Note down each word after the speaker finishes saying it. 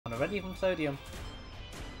already from Sodium.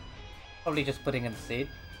 Probably just putting in the seed.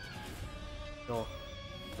 Sure.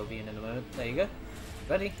 He'll be in a moment. There you go.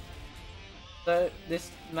 Ready. So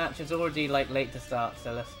this match is already like late to start,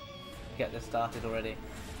 so let's get this started already.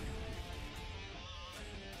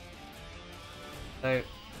 So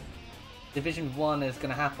Division 1 is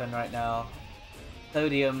gonna happen right now.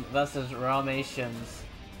 Sodium versus Rahmations.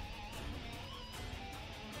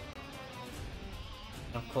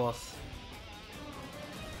 Of course,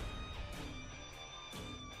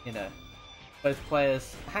 you know, both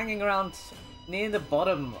players hanging around near the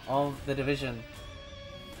bottom of the division.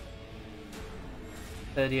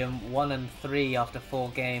 Sodium 1 and 3 after 4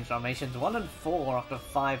 games, Rahmations 1 and 4 after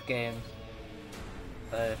 5 games.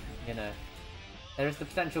 So, you know, there is the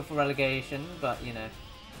potential for relegation, but, you know,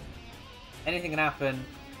 anything can happen.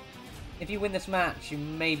 If you win this match, you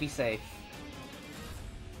may be safe.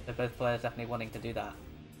 So both players definitely wanting to do that.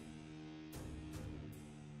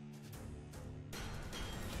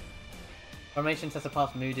 Rahmations has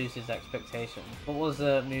surpassed Moodoos's expectations. What was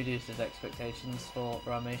Moodoos's expectations for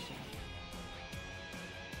Rahmations?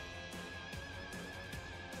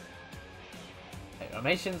 Okay,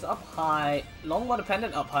 Rahmations up high. Longbow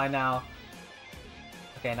dependent up high now.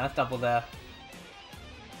 Okay, nice double there.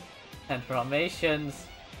 And Rahmations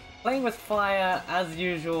playing with fire as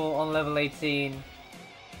usual on level 18.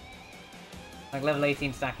 Like, level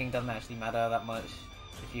 18 stacking doesn't actually matter that much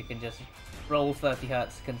if you can just roll 30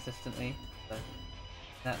 Hz consistently. So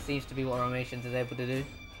that seems to be what Rahmations is able to do.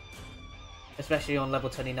 Especially on level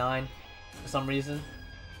 29 for some reason.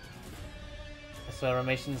 I swear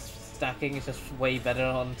Rahmations stacking is just way better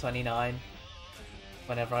on 29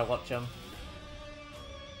 whenever I watch them.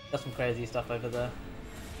 Does some crazy stuff over there.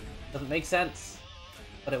 Doesn't make sense,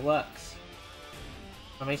 but it works.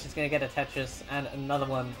 Rahmations gonna get a Tetris and another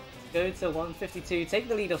one. Go to 152, take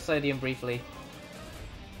the lead off Sodium briefly.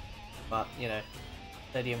 But, you know,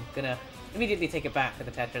 Sodium gonna immediately take it back with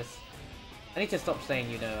the Tetris. I need to stop saying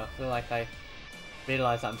you know, I feel like I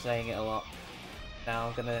realise I'm saying it a lot. Now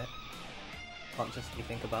I'm gonna consciously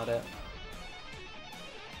think about it.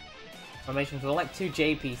 Rahmations with like 2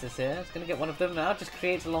 J pieces here. It's gonna get one of them now, just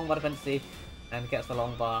creates a long bar dependency and gets the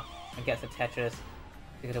long bar and gets the Tetris.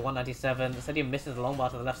 You get a 197. Sodium misses the long bar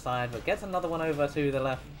to the left side, but gets another one over to the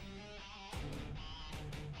left.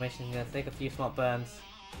 Rahmations gonna take a few smart burns.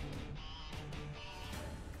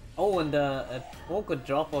 Oh, and an awkward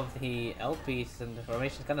drop of the L piece, and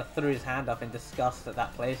Rahmations kind of threw his hand up in disgust at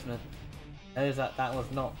that placement. Knows that that was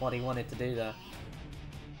not what he wanted to do there.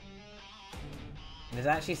 And is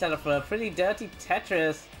actually set up for a pretty dirty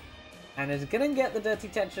Tetris. And is gonna get the dirty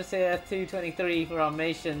Tetris here, 223 for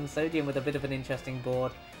Rahmations. Sodium with a bit of an interesting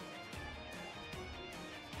board.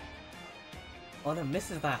 Oh no,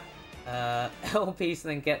 misses that L piece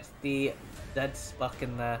and then gets the dead Spuck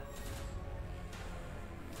in there.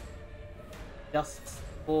 Just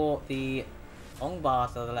for the long bar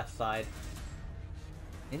to the left side.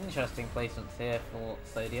 Interesting placements here for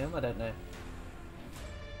Sodium. I don't know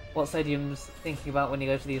what Sodium's thinking about when he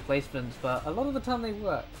goes to these placements, but a lot of the time they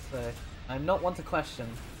work, so I'm not one to question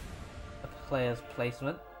a player's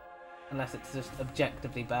placement, unless it's just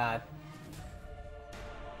objectively bad.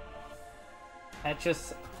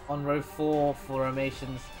 Tetris on row 4 for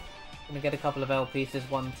Rahmations. Gonna get a couple of L pieces,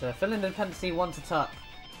 one to fill in the dependency, one to tuck.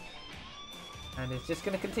 And it's just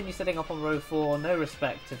gonna continue setting up on row 4, no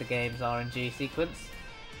respect to the game's RNG sequence.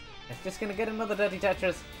 It's just gonna get another dirty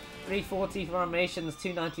Tetris. 340 for Rahmations,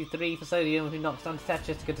 293 for Sodium, who knocks down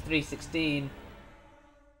Tetris to go to 316.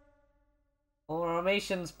 Well,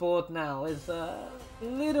 Rahmations' board now is a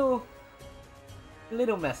little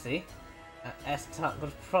messy. S-tuck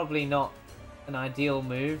was probably not an ideal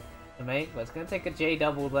move to make, but it's going to take a J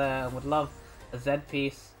double there, and would love a Z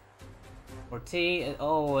piece or T. And,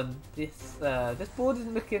 oh, and this board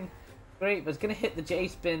isn't looking great, but it's going to hit the J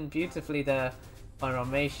spin beautifully there by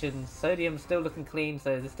Rahmations. Sodium still looking clean,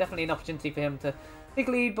 so there's definitely an opportunity for him to take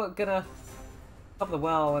lead, but gonna cover the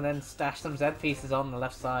well and then stash some Z pieces on the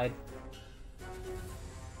left side.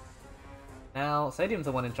 Now Sodium's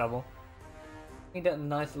the one in trouble. He did a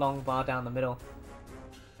nice long bar down the middle,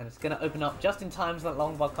 and it's gonna open up just in time so that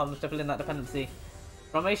long bar comes to fill in that dependency.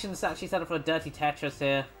 Rahmations actually set up for a dirty Tetris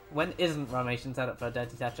here. When isn't Rahmations set up for a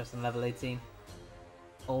dirty Tetris in level 18?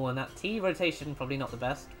 Oh, and that T rotation probably not the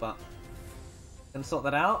best, but gonna sort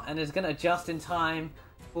that out, and is gonna adjust in time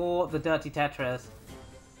for the dirty Tetris.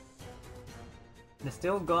 And it's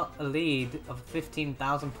still got a lead of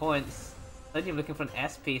 15,000 points. Sodium looking for an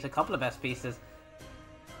S piece, a couple of S pieces.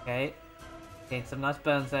 Okay, getting some nice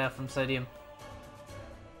burns there from Sodium.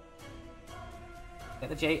 Get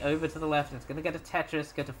the J over to the left, and it's gonna get a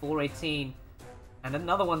Tetris, go to 418. And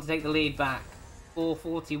another one to take the lead back.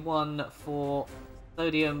 441 for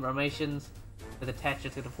Sodium. Rahmations with a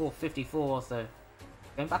Tetris to the 454, so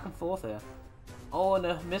going back and forth here. Oh, and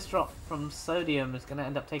a misdrop from Sodium is going to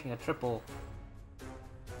end up taking a triple.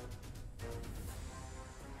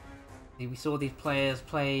 We saw these players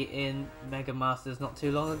play in Mega Masters not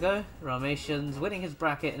too long ago. Rahmations winning his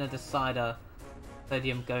bracket in a decider.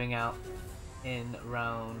 Sodium going out in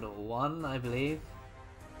round 1, I believe.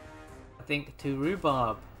 I think to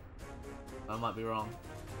Rhubarb. I might be wrong.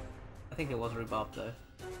 I think it was Rhubarb though.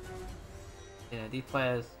 You know, these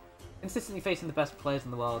players consistently facing the best players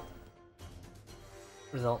in the world.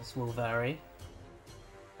 Results will vary.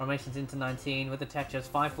 Rahmations into 19 with the Tetris,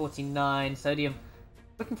 549. Sodium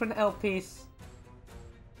looking for an L piece.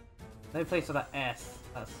 No place for that S.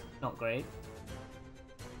 That's not great.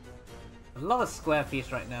 A lot of square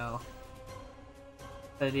piece right now.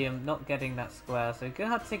 Sodium not getting that square, so gonna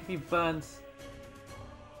have to take a few burns.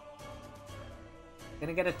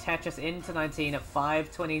 Gonna get a Tetris into 19 at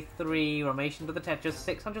 523. Rahmations with the Tetris,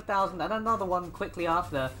 600,000, and another one quickly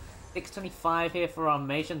after. 625 here for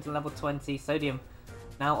Rahmations to level 20. Sodium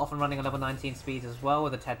now off and running a level 19 speed as well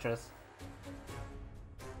with the Tetris.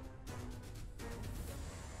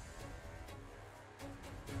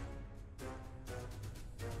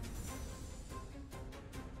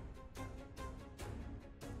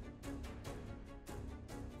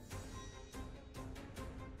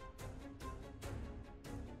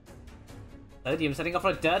 Sodium setting off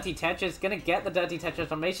for a dirty Tetris, gonna get the dirty Tetris.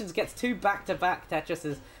 Rahmations gets 2 back-to-back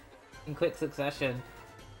Tetrises in quick succession.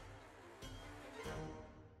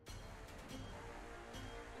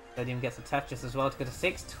 Sodium gets a Tetris as well to go to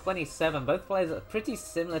 627. Both players are pretty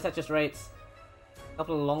similar Tetris rates. A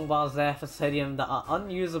couple of long bars there for Sodium that are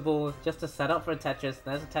unusable just to set up for a Tetris.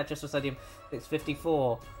 There's a Tetris for Sodium,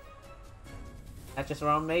 654. Tetris for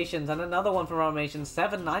Rahmations, and another one for Rahmations,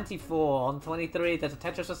 794 on 23. There's a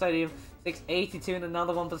Tetris for Sodium, 682, and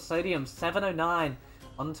another one for Sodium, 709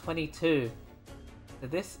 on 22. So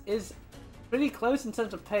this is pretty close in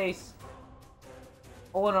terms of pace.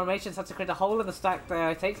 Oh, and Rahmations had to create a hole in the stack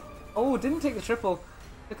there. Oh, didn't take the triple,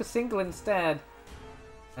 took a single instead.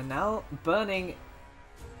 And now burning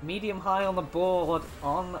medium high on the board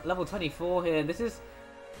on level 24 here. This is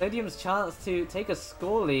Sodium's chance to take a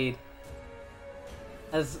score lead,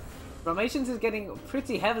 as Rahmations is getting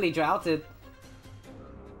pretty heavily droughted.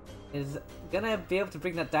 Is gonna be able to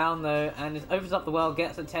bring that down though, and it opens up the well,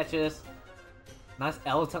 gets a Tetris. Nice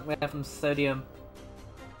L tuck there from Sodium.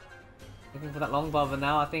 Looking for that long bar, but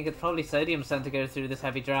now I think it's probably Sodium's turn to go through this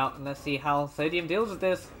heavy drought, and let's see how Sodium deals with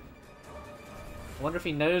this. I wonder if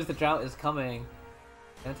he knows the drought is coming.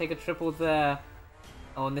 Gonna take a triple there.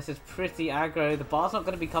 Oh, and this is pretty aggro. The bar's not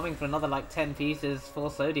gonna be coming for another like 10 pieces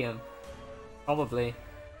for Sodium. Probably.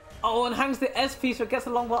 Oh, and hangs the S piece, but gets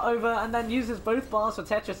the long bar over, and then uses both bars for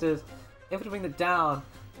Tetrises. Able to bring it down.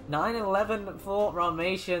 911 for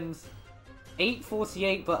Rahmations.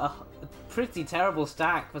 848, but a pretty terrible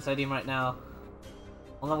stack for Sodium right now.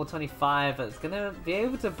 On level 25, but it's gonna be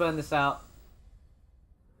able to burn this out.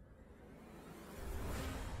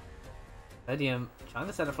 Sodium trying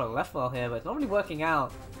to set up for a left well here, but it's not really working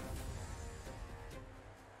out.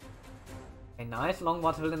 A nice long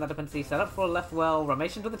bar to fill in that dependency, set up for a left well.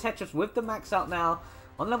 Rahmations with the Tetris with the max out now.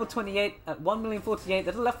 On level 28 at 1,048,000.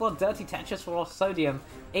 There's a left well dirty Tetris for Sodium.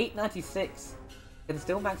 896. Can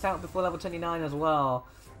still max out before level 29 as well.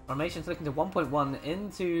 Rahmations looking to 1.1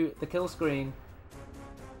 into the kill screen.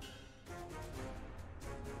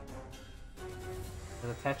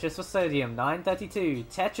 There's a Tetris for Sodium. 932.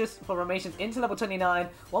 Tetris for Rahmations into level 29.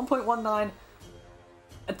 1.19.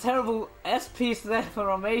 A terrible S piece there for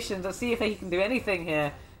Rahmations. Let's see if he can do anything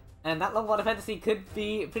here. And that long bar dependency could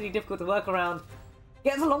be pretty difficult to work around.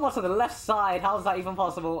 Gets a long bar to the left side. How is that even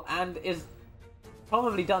possible? And is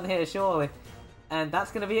probably done here, surely. And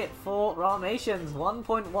that's going to be it for Rahmations.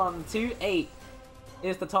 1.128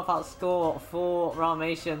 is the top out score for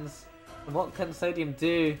Rahmations. What can Sodium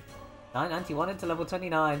do? 991 into level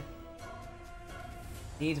 29.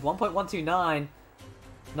 Needs 1.129.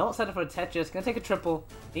 Not set up for a Tetris. Gonna take a triple.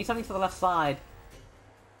 Needs something to the left side.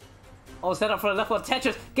 Oh, set up for a left world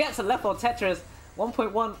Tetris. Gets a left world Tetris.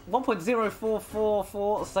 1.044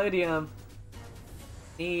 for Sodium.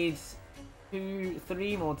 Needs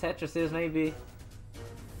 2-3 more Tetrises maybe.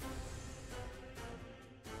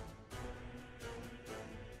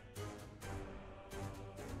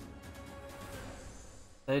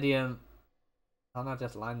 Sodium. I'll not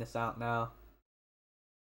just line this out now.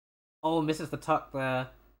 Oh, misses the tuck there.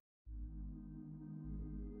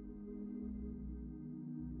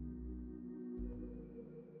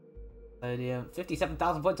 Sodium,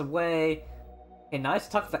 57,000 points away. Okay, nice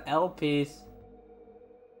tuck for L piece.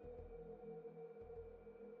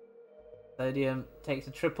 Sodium takes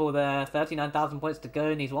a triple there. 39,000 points to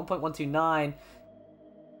go. Needs 1.129.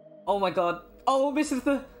 Oh my god. Oh, misses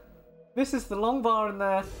the long bar in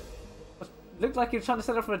there. Looked like he was trying to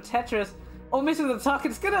set up for a Tetris. Oh, misses the tuck.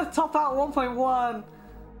 It's gonna top out 1.1.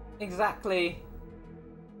 Exactly.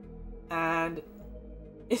 And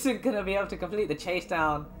isn't gonna be able to complete the chase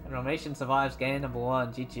down. And Rahmations survives game number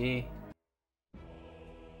 1. GG.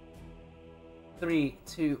 3,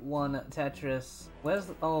 2, 1, Tetris. Where's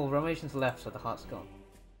the... Oh, Rahmations left, so the heart's gone.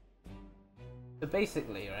 So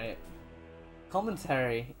basically, right?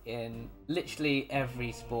 Commentary in literally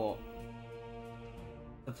every sport.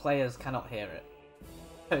 The players cannot hear it.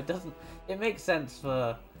 So it doesn't... It makes sense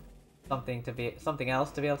for something else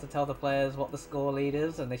to be able to tell the players what the score lead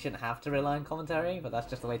is, and they shouldn't have to rely on commentary, but that's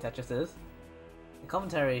just the way Tetris is. The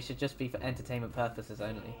commentary should just be for entertainment purposes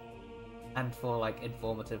only. And for, like,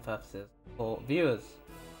 informative purposes. For viewers.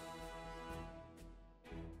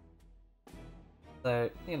 So,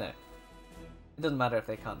 you know. It doesn't matter if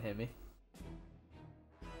they can't hear me.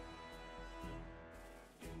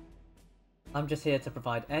 I'm just here to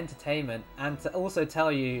provide entertainment and to also tell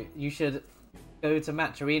you, you should go to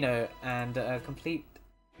Matcherino and complete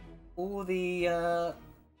all the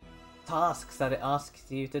tasks that it asks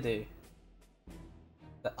you to do.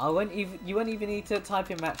 You won't even need to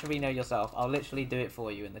type in Matcherino yourself. I'll literally do it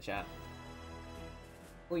for you in the chat.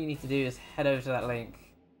 All you need to do is head over to that link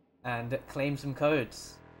and claim some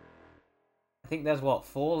codes. I think there's what,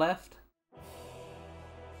 4 left?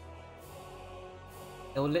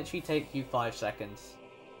 It will literally take you 5 seconds.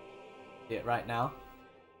 Do it right now.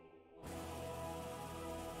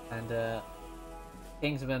 And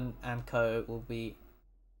Kingsman and Co will be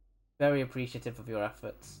very appreciative of your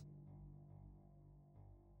efforts.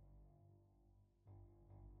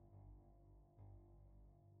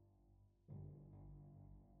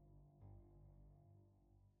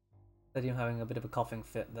 Stadium having a bit of a coughing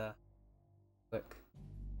fit there. Quick.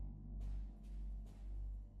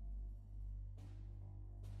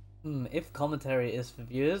 If commentary is for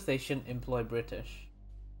viewers, they shouldn't employ British.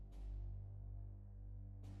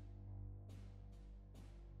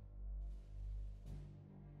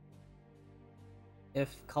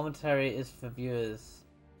 If commentary is for viewers,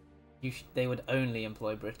 they would only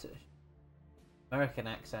employ British. American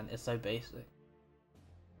accent is so basic.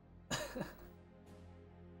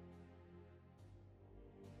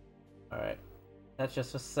 Alright. That's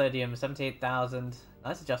just for Sodium, 78,000.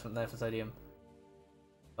 Nice adjustment there for Sodium.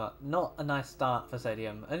 But not a nice start for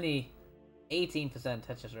Sodium. Only 18%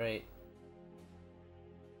 Tetris rate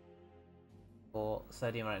for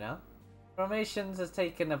Sodium right now. Rahmations has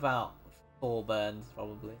taken about 4 burns,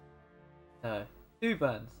 probably. No, 2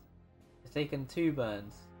 burns. It's taken 2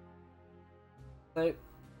 burns. So,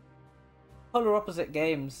 polar opposite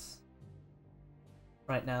games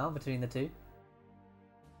right now between the two.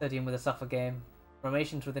 Sodium with a suffer game.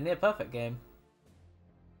 Rahmations with a near perfect game.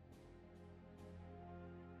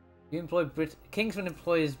 You employ Kingsman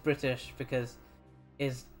employs British because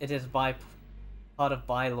it is by part of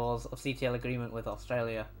bylaws of CTL agreement with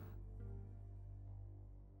Australia.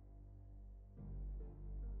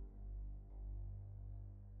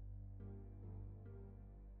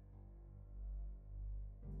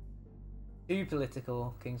 Too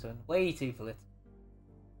political, Kingsman. Way too political.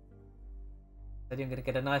 I'm going to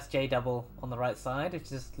get a nice J double on the right side,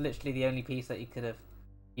 which is literally the only piece that you could have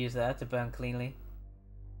used there to burn cleanly.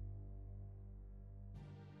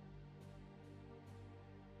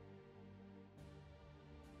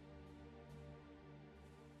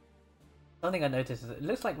 Something I noticed is it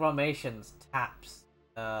looks like Rahmations taps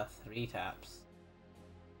 3 taps.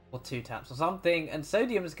 Or 2 taps or something, and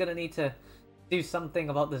Sodium is going to need to do something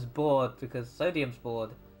about this board because Sodium's board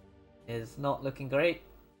is not looking great.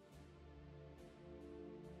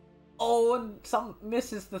 Oh, and some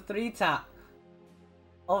misses the 3 tap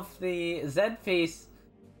of the Z piece.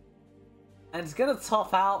 And it's gonna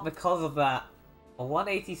top out because of that. A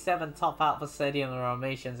 187 top out for Sodium and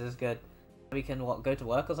Rahmations is good. We can, what, go to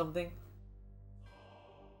work or something?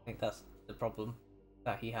 I think that's the problem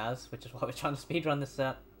that he has, which is why we're trying to speedrun this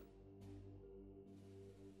set.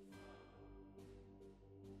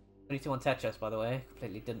 22 on Tetris, by the way.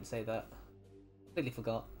 Completely didn't say that. Completely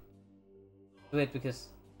forgot. It's weird because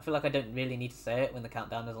I feel like I don't really need to say it when the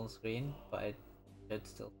countdown is on screen, but I should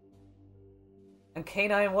still. And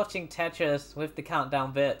K9 watching Tetris with the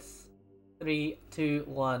countdown bits. 3, 2,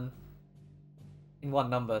 1. In one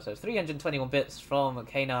number, so 321 bits from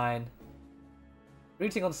K9.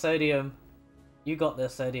 Rooting on Sodium. You got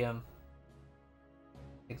this, Sodium.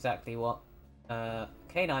 Exactly what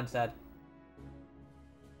K9 said.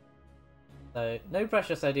 So, no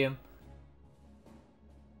pressure, Sodium.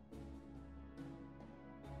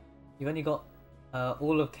 You've only got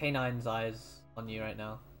all of K9's eyes on you right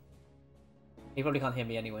now. He probably can't hear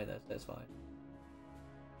me anyway though, so it's fine.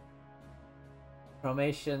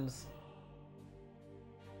 Rahmations.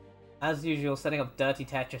 As usual, setting up dirty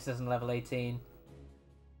Tetrises in level 18.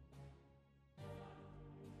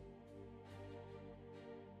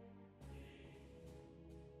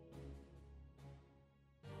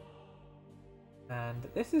 And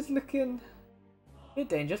this is looking a bit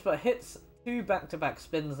dangerous, but hits 2 back-to-back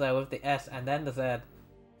spins there with the S and then the Z.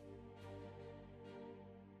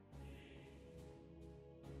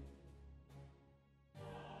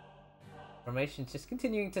 Rahmations just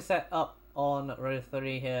continuing to set up on row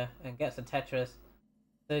 3 here and gets a Tetris.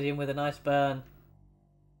 Sodium with a nice burn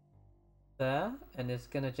there, and is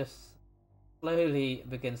gonna just slowly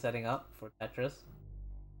begin setting up for Tetris.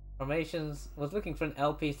 Rahmations was looking for an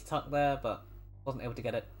L piece to tuck there, but wasn't able to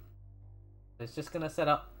get it. It's just gonna set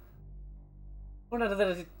up for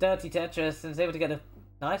another dirty Tetris and is able to get a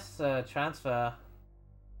nice transfer.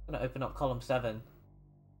 Gonna open up column 7.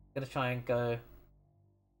 Gonna try and go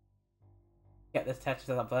get this Tetris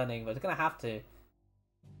without burning, but it's gonna have to.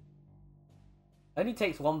 Only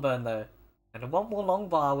takes 1 burn though, and 1 more long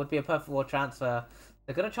bar would be a perfect war transfer.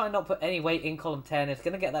 They're gonna try and not put any weight in column 10. It's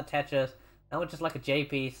gonna get that Tetris. Now it's just like a J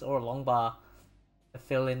piece or a long bar to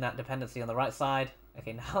fill in that dependency on the right side.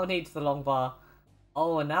 Okay, now needs the long bar.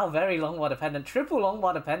 Oh, and now very long bar dependent. Triple long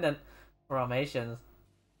bar dependent for Rahmations.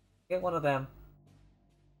 Get one of them.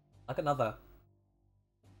 Like another.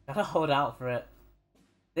 Gotta hold out for it.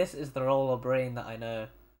 This is the roller brain that I know.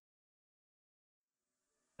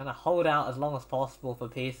 Gonna hold out as long as possible for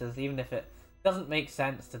pieces, even if it doesn't make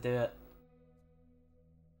sense to do it.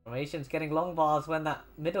 Rahmations getting long bars when that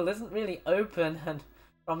middle isn't really open, and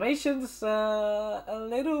Rahmations a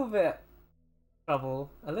little bit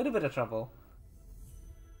of trouble.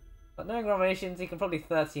 But knowing Rahmations, he can probably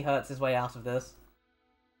 30 Hz his way out of this.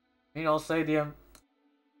 Meanwhile, Sodium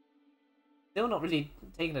still not really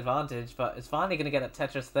taking advantage, but it's finally going to get a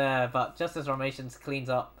Tetris there, but just as Rahmations cleans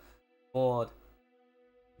up board.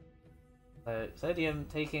 So Sodium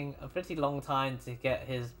taking a pretty long time to get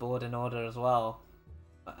his board in order as well.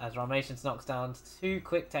 But as Rahmations knocks down 2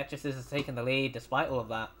 quick Tetrises, has taken the lead despite all of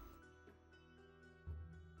that.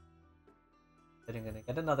 Sodium going to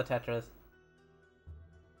get another Tetris.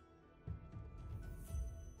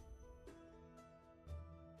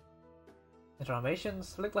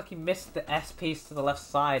 Rahmations looked like he missed the S piece to the left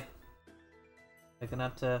side. They're gonna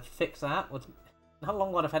have to fix that with not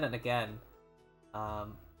long bar dependent again.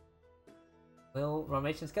 Will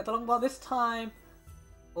Rahmations get the long bar this time?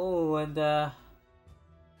 Oh, and not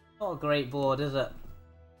a great board, is it?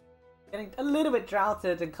 Getting a little bit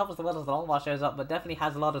droughted and covers the well as the long bar shows up, but definitely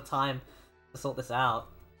has a lot of time to sort this out.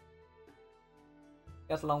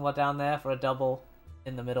 Gets the long bar down there for a double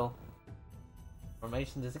in the middle.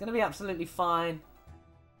 Rahmations is going to be absolutely fine,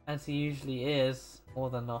 as he usually is,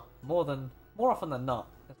 more often than not.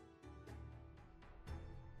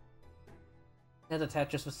 There's a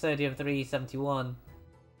Tetris for Sodium 371.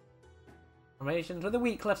 Rahmations with a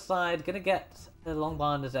weak left side, going to get the long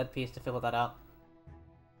bar and the Z piece to fill that out.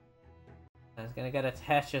 And he's going to get a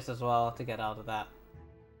Tetris as well to get out of that.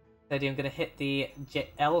 Sodium going to hit the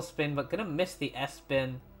L spin, but going to miss the S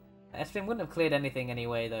spin. S-spin wouldn't have cleared anything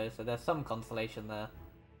anyway though, so there's some consolation there.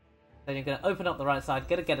 Then you're going to open up the right side,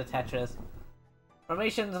 get a Tetris.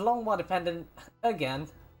 Rahmations long bar dependent again.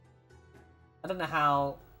 I don't know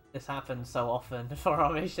how this happens so often for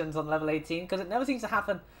Rahmations on level 18, because it never seems to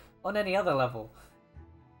happen on any other level.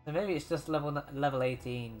 So maybe it's just level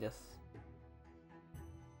 18 just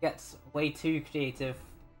gets way too creative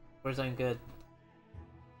for his own good.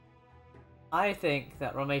 I think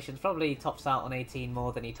that Rahmations probably tops out on 18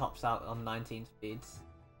 more than he tops out on 19 speeds.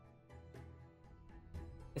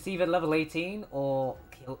 It's either level 18 or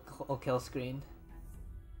kill screen.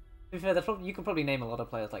 To be fair, you can probably name a lot of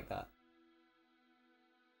players like that.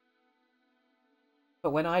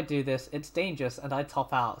 But when I do this, it's dangerous and I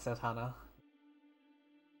top out, says Hannah.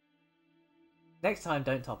 Next time,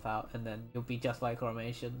 don't top out, and then you'll be just like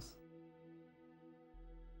Rahmations.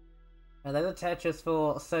 And there's a Tetris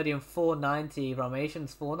for Sodium 490,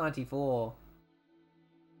 Rahmations 494.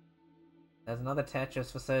 There's another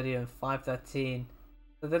Tetris for Sodium 513.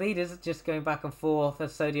 So the lead is just going back and forth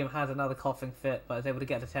as Sodium has another coughing fit, but is able to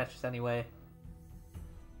get the Tetris anyway.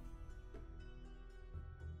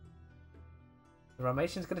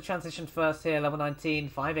 Rahmations going to transition first here, level 19,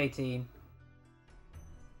 518.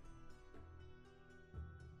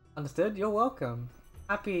 Understood? You're welcome.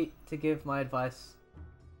 Happy to give my advice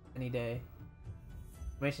any day.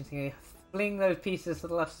 Rahmations can fling those pieces to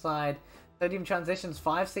the left side. Sodium transitions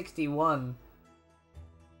 561.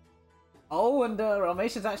 Oh, and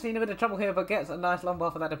Rahmations actually in a bit of trouble here, but gets a nice long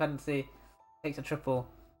bar for that dependency. Takes a triple.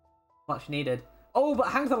 Much needed. Oh, but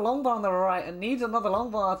hangs a long bar on the right and needs another long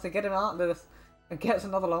bar to get him out of this. And gets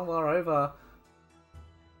another long bar over.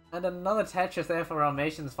 And another Tetris there for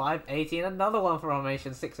Rahmations 580. And another one for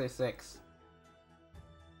Rahmations 606.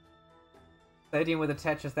 Sodium with a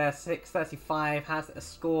Tetris there, 635, has a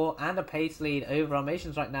score and a pace lead over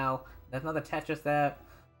Rahmations right now. There's another Tetris there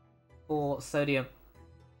for Sodium.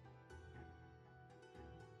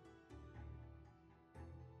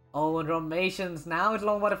 Oh, and Rahmations now is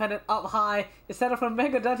long bar dependent up high. Instead of a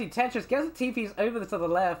mega dirty Tetris, gets a T-piece over to the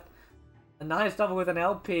left. A nice double with an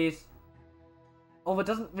L piece. Oh, but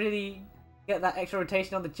doesn't really get that extra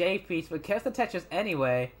rotation on the J piece, but gets the Tetris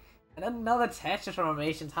anyway. And another Tetris from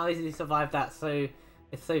Rahmations. How easily survived that with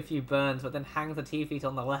so few burns, but then hangs the T-piece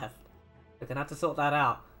on the left. We're gonna have to sort that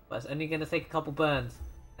out, but it's only gonna take a couple burns.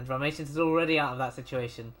 And Rahmations is already out of that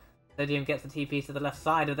situation. Sodium gets the T-piece to the left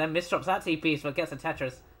side, and then misdrops that T-piece, but gets a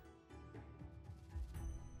Tetris.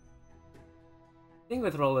 Thing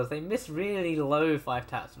with rollers, they miss really low 5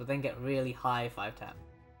 taps, but then get really high 5 taps.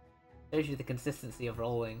 Shows you the consistency of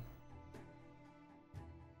rolling.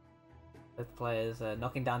 Both players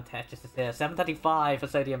knocking down Tetris here. 735 for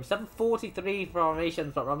Sodium, 743 for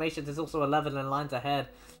Rahmations, but Rahmations is also 11 and lines ahead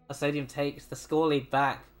as Sodium takes the score lead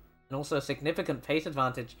back, and also a significant pace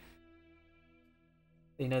advantage.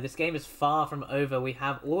 You know, this game is far from over. We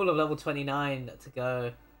have all of level 29 to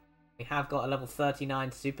go. We have got a level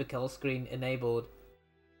 39 super kill screen enabled.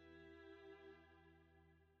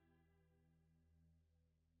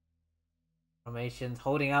 Rahmations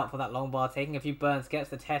holding out for that long bar, taking a few burns,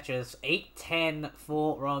 gets the Tetris. 8-10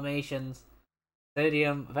 for Rahmations.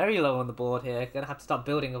 Sodium very low on the board here. Gonna have to start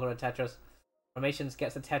building over a Tetris. Rahmations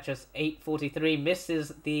gets a Tetris. 843,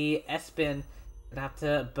 misses the S-spin. Gonna have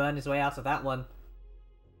to burn his way out of that one.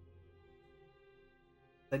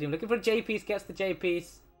 Sodium looking for a J-piece, gets the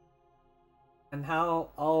J-piece. And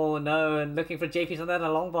how... Oh no, and looking for a J-piece and then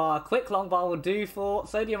a long bar. A quick long bar will do for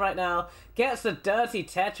Sodium right now. Gets the dirty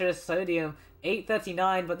Tetris, Sodium.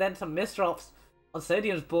 839, but then some misdrops on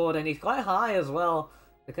Sodium's board, and he's quite high as well.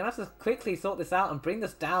 They're going to have to quickly sort this out and bring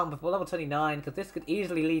this down before level 29, because this could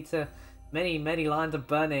easily lead to many, many lines of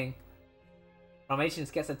burning.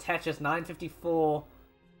 Rahmations gets a Tetris, 954.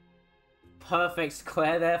 Perfect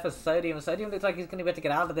square there for Sodium. Sodium looks like he's going to be able to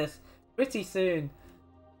get out of this pretty soon.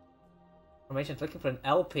 Rahmations looking for an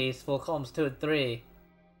L piece for columns 2 and 3.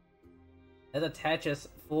 There's a Tetris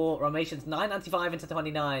for Rahmations, 995 into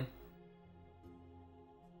 29.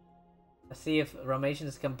 Let's see if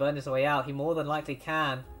Rahmations can burn his way out. He more than likely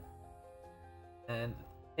can. And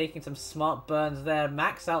taking some smart burns there.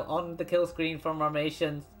 Max out on the kill screen from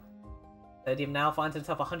Rahmations. Sodium now finds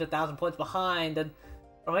himself 100,000 points behind. And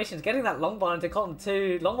Rahmations getting that long bar into column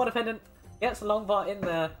 2. Long bar dependent. Gets the long bar in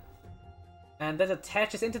there. And there's a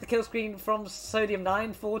Tetris into the kill screen from Sodium,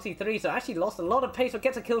 943. So actually lost a lot of pace, but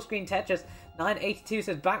gets a kill screen Tetris. 982,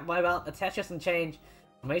 so it's back by about a Tetris and change.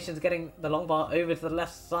 Rahmations getting the long bar over to the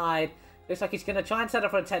left side. Looks like he's going to try and set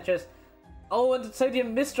up for a Tetris. Oh, and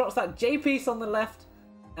Sodium misdrops that J-piece on the left.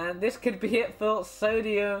 And this could be it for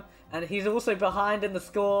Sodium. And he's also behind in the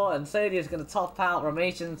score. And Sodium's going to top out.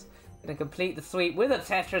 Rahmations going to complete the sweep with a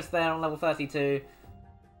Tetris there on level 32.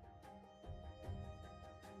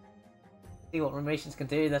 See what Rahmations can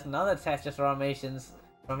do. There's another Tetris for Rahmations.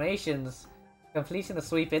 Rahmations completing the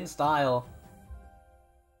sweep in style.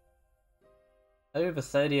 Over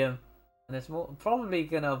Sodium. And it's probably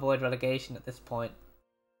going to avoid relegation at this point.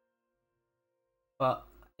 But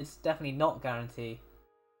it's definitely not guaranteed.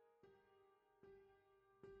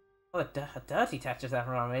 Oh, a dirty Tetris there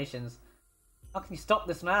from Rahmations. How can you stop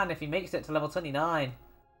this man if he makes it to level 29?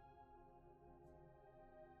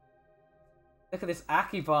 Look at this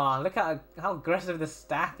Aki bar. Look at how aggressive the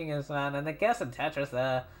stacking is, man. And they get some Tetris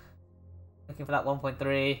there. Looking for that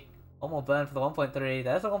 1.3. One more burn for the 1.3.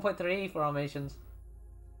 There's a 1.3 for Rahmations.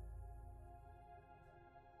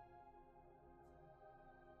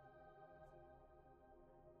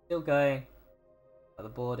 Still going, but the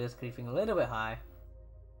board is creeping a little bit high,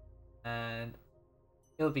 and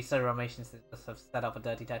it would be so Rahmations to just have set up a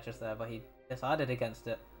dirty Tetris there, but he decided against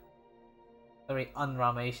it. Very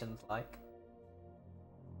un-Rahmations like.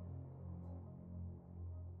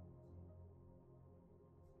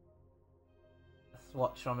 Let's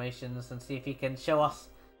watch Rahmations and see if he can show us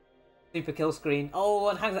super kill screen. Oh,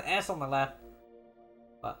 and hangs an S on the left.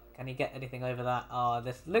 But can he get anything over that? Oh,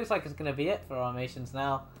 this looks like it's going to be it for Rahmations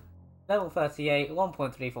now. Level 38,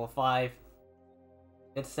 1.345.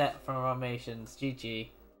 Good set from Rahmations. GG.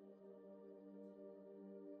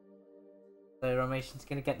 So Rahmations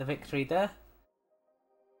gonna get the victory there.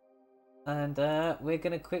 And we're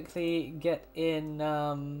gonna quickly get in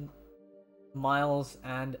Miles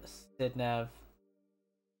and Sidnev.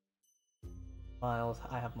 Miles,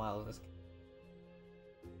 I have Miles as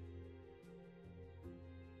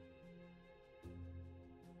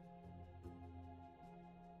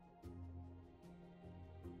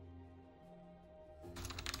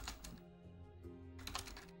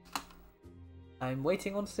I'm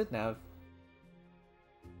waiting on Sidnev.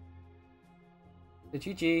 The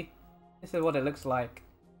GG. This is what it looks like.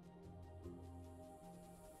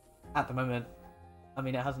 At the moment. I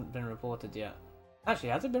mean, it hasn't been reported yet. Actually,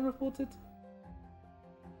 has it been reported?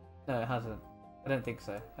 No, it hasn't. I don't think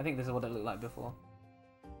so. I think this is what it looked like before.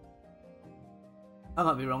 I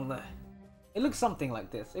might be wrong there. It looks something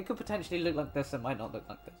like this. It could potentially look like this, it might not look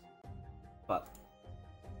like this. But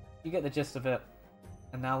you get the gist of it.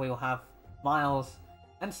 And now we'll have Miles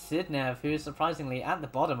and Sidnev, who is surprisingly at the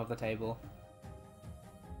bottom of the table.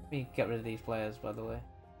 Let me get rid of these players, by the way.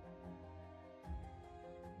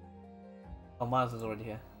 Oh, Miles is already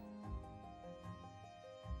here.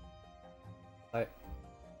 Right.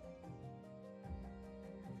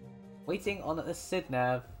 Waiting on the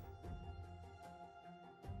Sidnev.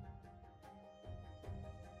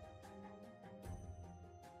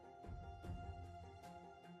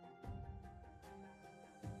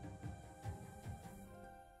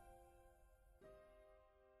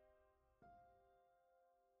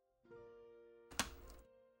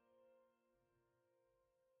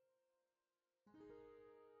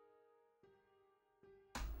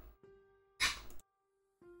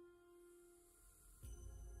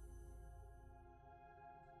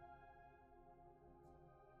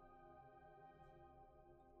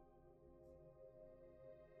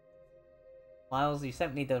 Miles, you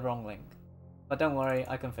sent me the wrong link. But don't worry,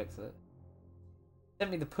 I can fix it. You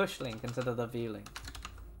sent me the push link instead of the view link.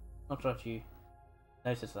 Not sure if you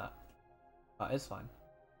noticed that. But it's fine.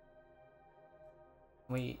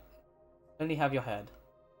 We only have your head.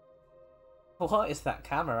 What is that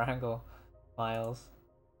camera angle, Miles?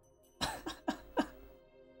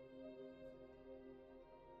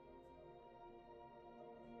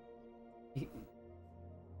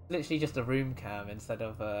 Literally just a room cam instead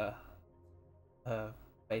of a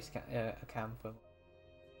cam for.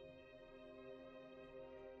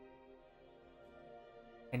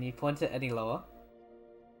 Can you point it any lower?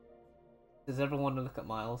 Does everyone want to look at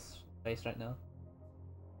Miles' face right now?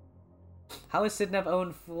 How is Sidnev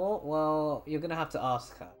 0-4? Well, you're gonna have to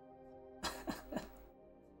ask her.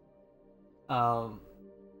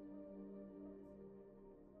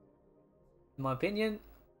 In my opinion,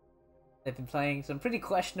 they've been playing some pretty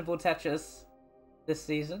questionable Tetris this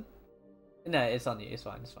season. No, it's on you. It's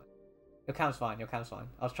fine. It's fine. Your cam's fine. Your cam's fine.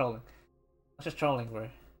 I was trolling. I was just trolling, bro.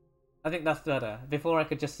 I think that's better. Before I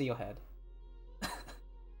could just see your head.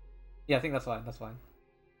 Yeah, I think that's fine. That's fine.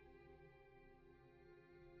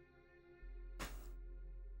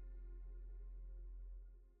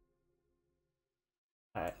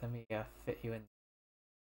 Alright, let me fit you in.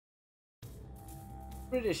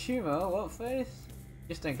 British humor? What face?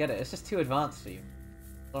 Just don't get it. It's just too advanced for you.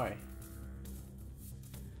 Sorry.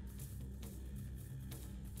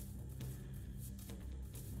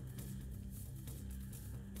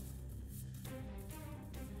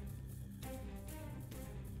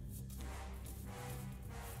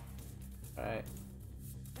 Alright.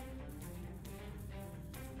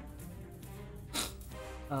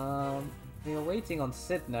 We are waiting on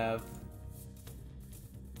Sidnev.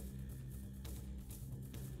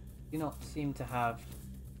 Do not seem to have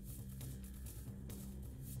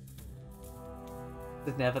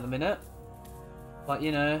Sidnev at the minute. But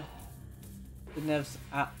you know, Sidnev's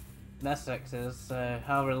at Messex's, so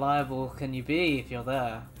how reliable can you be if you're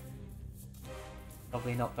there?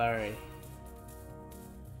 Probably not very.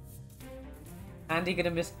 Andy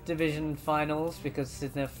gonna miss division finals because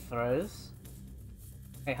Sidnev throws?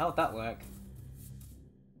 Hey, how'd that work?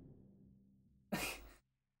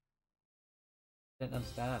 Didn't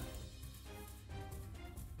understand.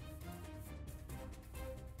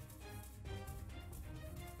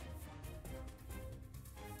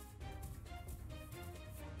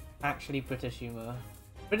 Actually, British humor.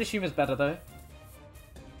 British humor's better though.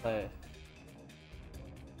 So,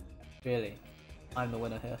 really, I'm the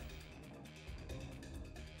winner here.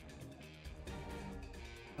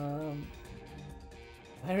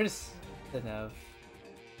 Where is Sidnev?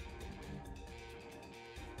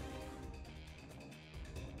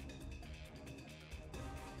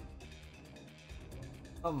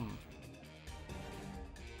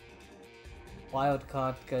 Wild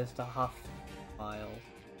card goes to half mile.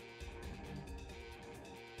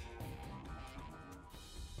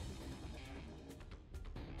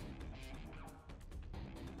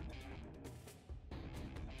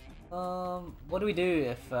 What do we do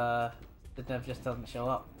if the dev just doesn't show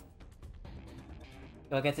up?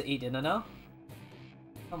 Do I get to eat dinner now?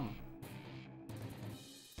 Can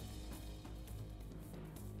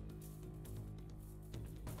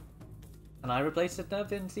I replace the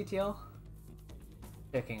dev in CTL?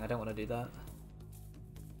 Checking, I don't want to do that.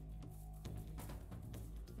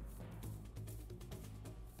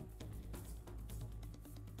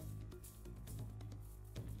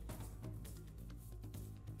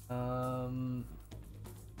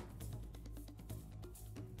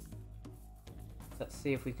 Let's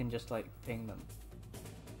see if we can just like ping them.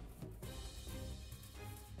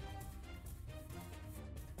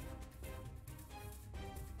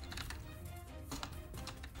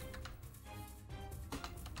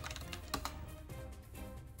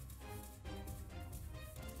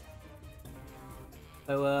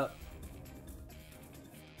 So,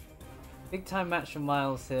 big time match for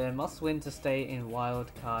Miles here. Must win to stay in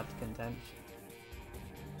wild card contention.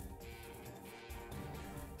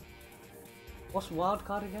 What's wild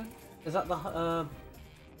card again? Is that the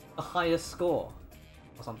highest score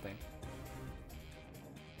or something?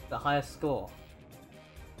 The highest score.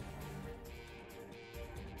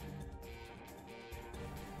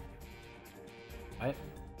 Right?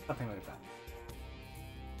 Something like that.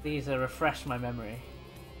 Please refresh my memory.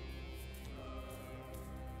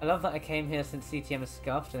 I love that I came here since CTM is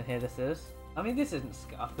scuffed, and here this is. I mean, this isn't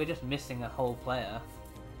scuffed, we're just missing a whole player.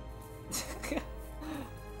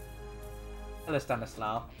 Hello,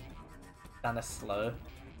 Stanislaw. Stanislow.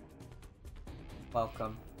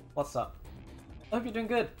 Welcome. What's up? I hope you're doing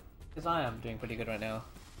good, because I am doing pretty good right now.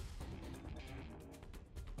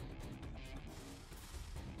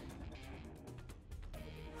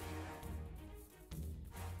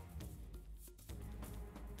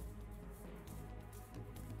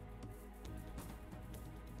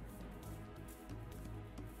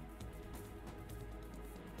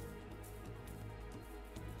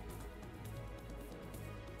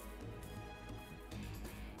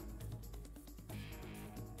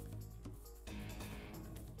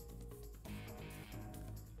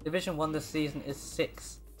 Division 1 this season is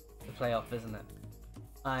 6 to play off, isn't it?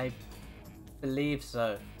 I believe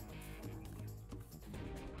so.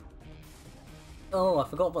 Oh, I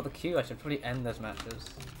forgot about the queue. I should probably end those matches.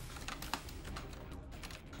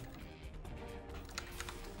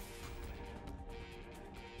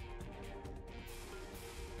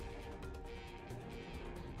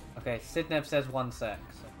 Okay, Sidnev says 1 sec,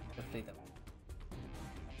 so hopefully that.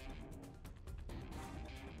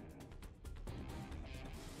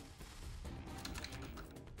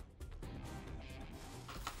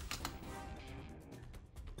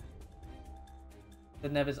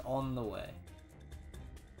 Sidnev is on the way,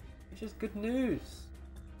 which is good news.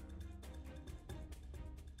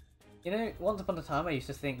 You know, once upon a time I used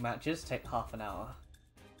to think matches take half an hour.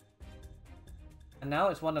 And now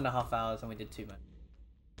it's 1.5 hours and we did 2 matches.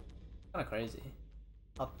 Kind of crazy.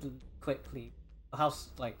 How quickly,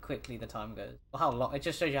 quickly the time goes. Or how long, it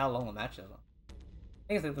just shows you how long the matches are.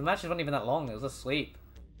 The thing is, the matches weren't even that long, it was a sweep.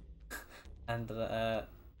 And that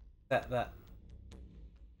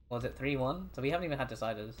was it 3-1? So we haven't even had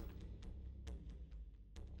deciders.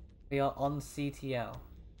 We are on CTL.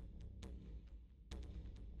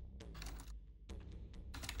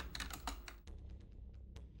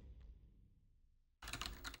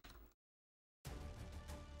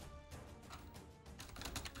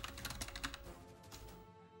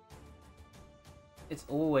 It's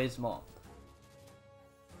always mocked.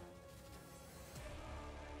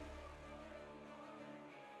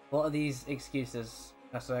 What are these excuses,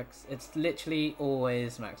 SX? It's literally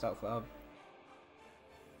always Max Out Club.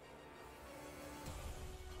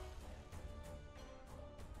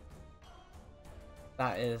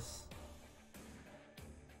 That is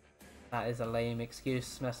a lame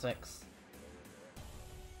excuse, SX.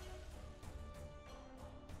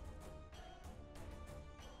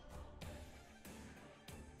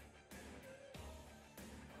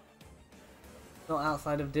 Not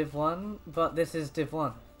outside of Div 1, but this is Div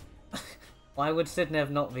 1. Why would Sidnev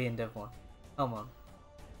not be in Div 1? Come on.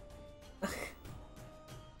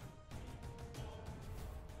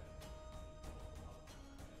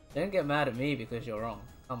 Don't get mad at me because you're wrong.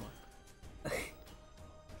 Come on.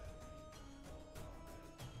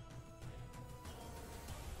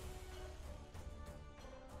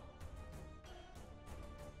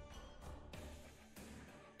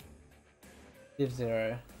 Div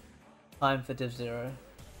 0. Time for Div 0.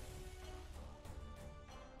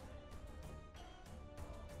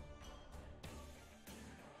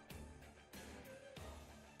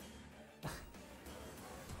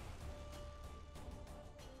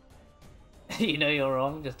 You know you're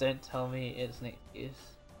wrong, just don't tell me it's an excuse.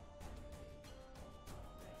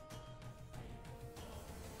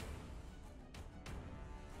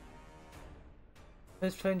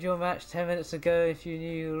 Postponed your match 10 minutes ago if you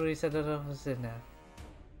knew you already set it up and said now.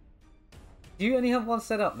 Do you only have one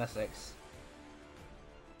set up, Messix?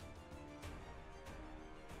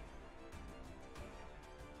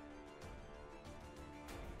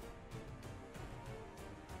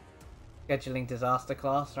 Scheduling disaster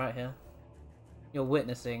class right here. You're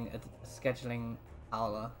witnessing a scheduling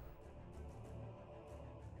howler.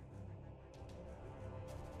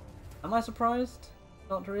 Am I surprised?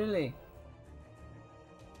 Not really.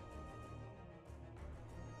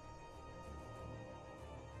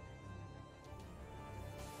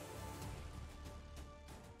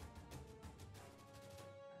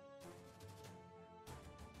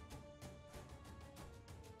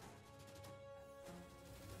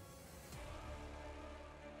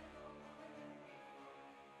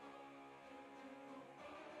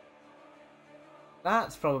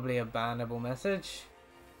 That's probably a bannable message.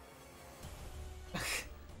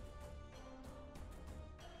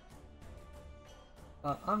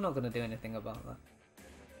 I'm not going to do anything about that.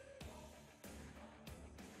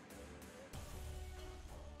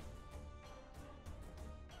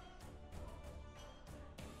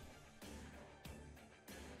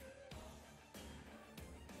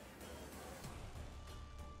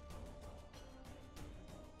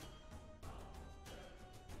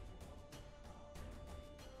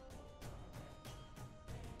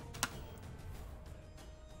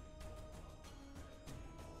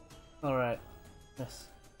 Alright, let's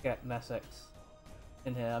get Messix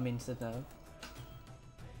in here, I mean Sidno.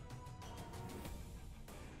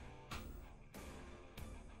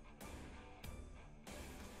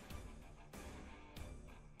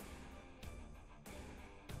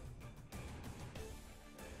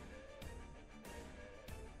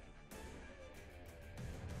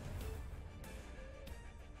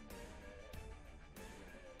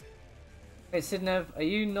 Hey Sidnev, are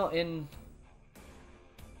you not in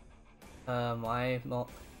my mock?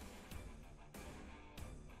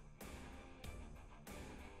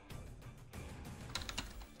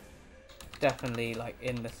 Definitely like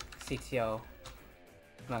in the CTL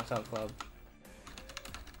Max Out Club.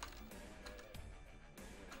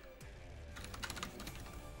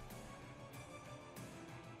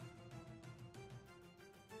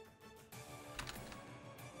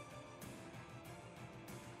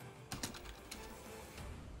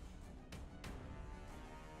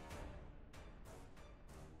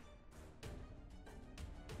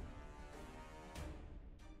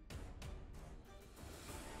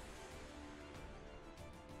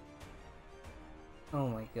 Oh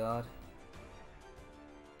my god.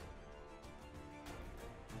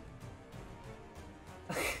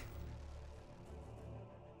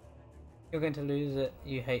 You're going to lose it.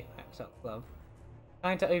 You hate Max Up Club.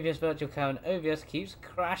 Trying to OBS virtual cam and OBS keeps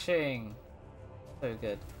crashing. So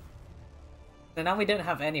good. So now we don't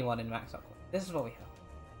have anyone in Max Up Club. This is what we have.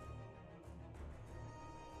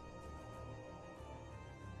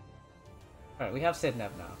 Alright, we have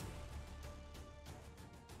Sidnev now.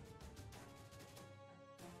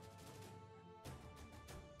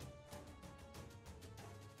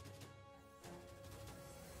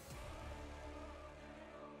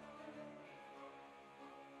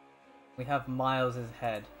 We have Miles'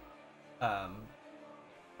 head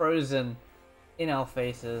frozen in our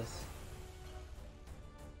faces.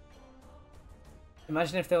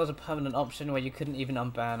 Imagine if there was a permanent option where you couldn't even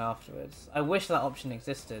unban afterwards. I wish that option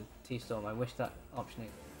existed, T-Storm. I wish that option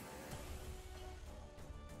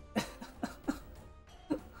existed.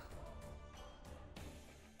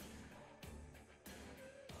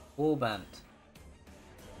 Warband.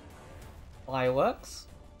 Fireworks.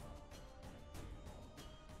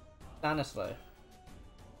 Stanislaw.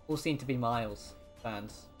 All seem to be Miles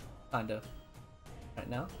fans, kind of, right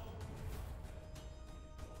now.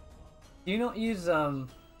 Do you not use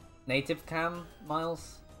native cam,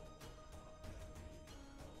 Miles?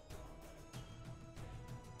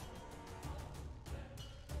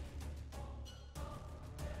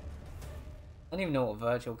 I don't even know what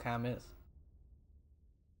virtual cam is.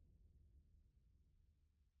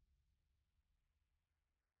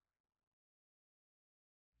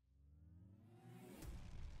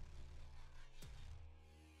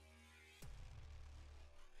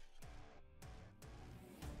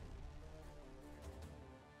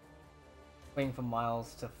 Waiting for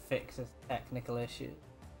Miles to fix his technical issue.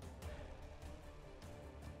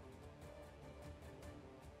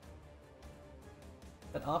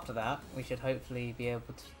 But after that, we should hopefully be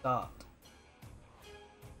able to start.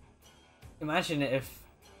 Imagine if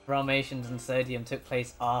Rahmations and Sodium took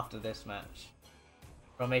place after this match.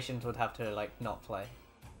 Rahmations would have to, like, not play.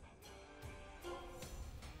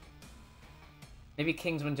 Maybe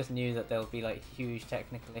Kingsman just knew that there would be, like, huge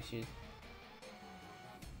technical issues.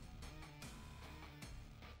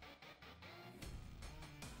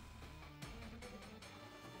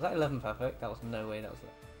 Was that 11 perfect? That was no way that was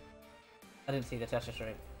that. I didn't see the Tetris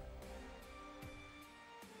rate.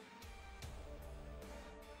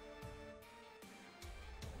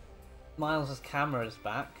 Miles' camera is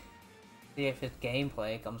back. See if his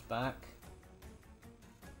gameplay comes back.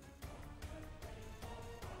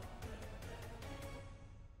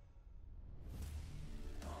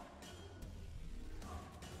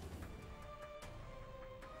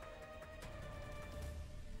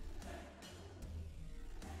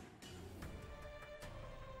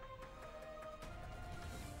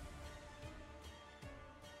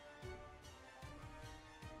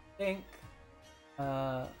 I think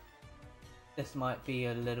this might be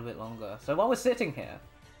a little bit longer. So while we're sitting here,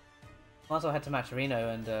 might as well head to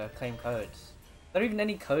Matcherino and claim codes. Are there even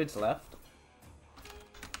any codes left?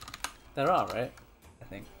 There are, right? I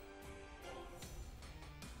think.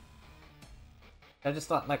 I just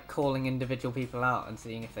start like calling individual people out and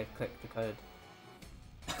seeing if they've clicked the code.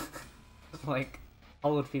 Just like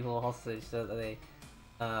hold people hostage so that they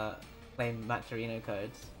claim Matcherino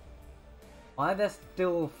codes. Why are there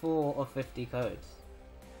still 4 of 50 codes?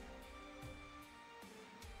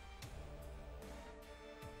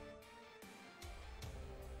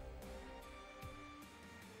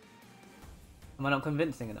 Am I not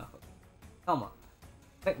convincing enough? Come on.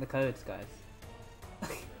 Click the codes, guys.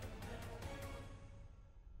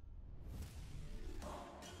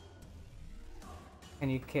 Can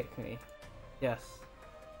you kick me? Yes.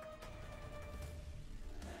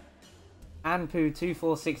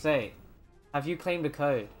 Anpu2468. Have you claimed a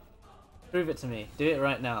code? Prove it to me. Do it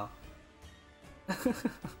right now.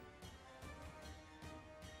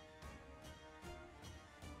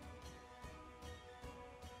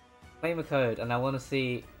 Claim a code, and I want to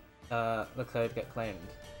see the code get claimed.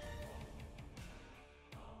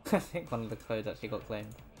 I think one of the codes actually got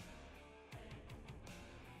claimed.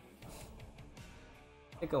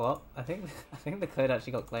 Did it go up? I think the code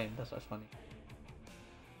actually got claimed. That's what's funny.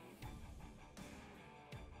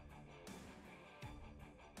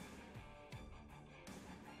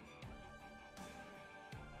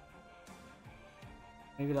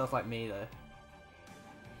 Maybe that was like me though.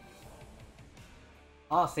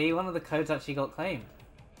 Oh, see, one of the codes actually got claimed.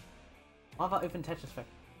 What about Open Tetris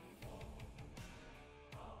Factory?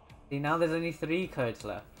 See, now there's only 3 codes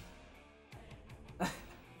left. I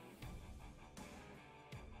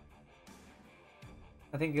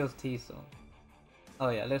think it was T-Storm. Oh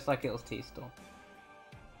yeah, looks like it was T-Storm.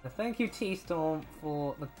 So thank you T-Storm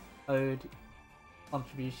for the code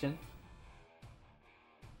contribution.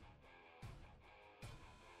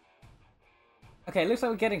 Okay, it looks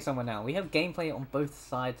like we're getting somewhere now. We have gameplay on both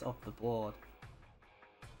sides of the board.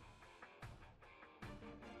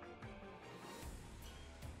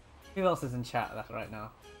 Who else is in chat right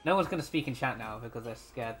now? No one's going to speak in chat now because they're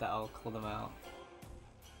scared that I'll call them out.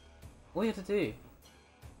 All you have to do,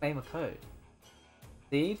 claim a code.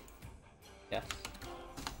 Seed? Yes.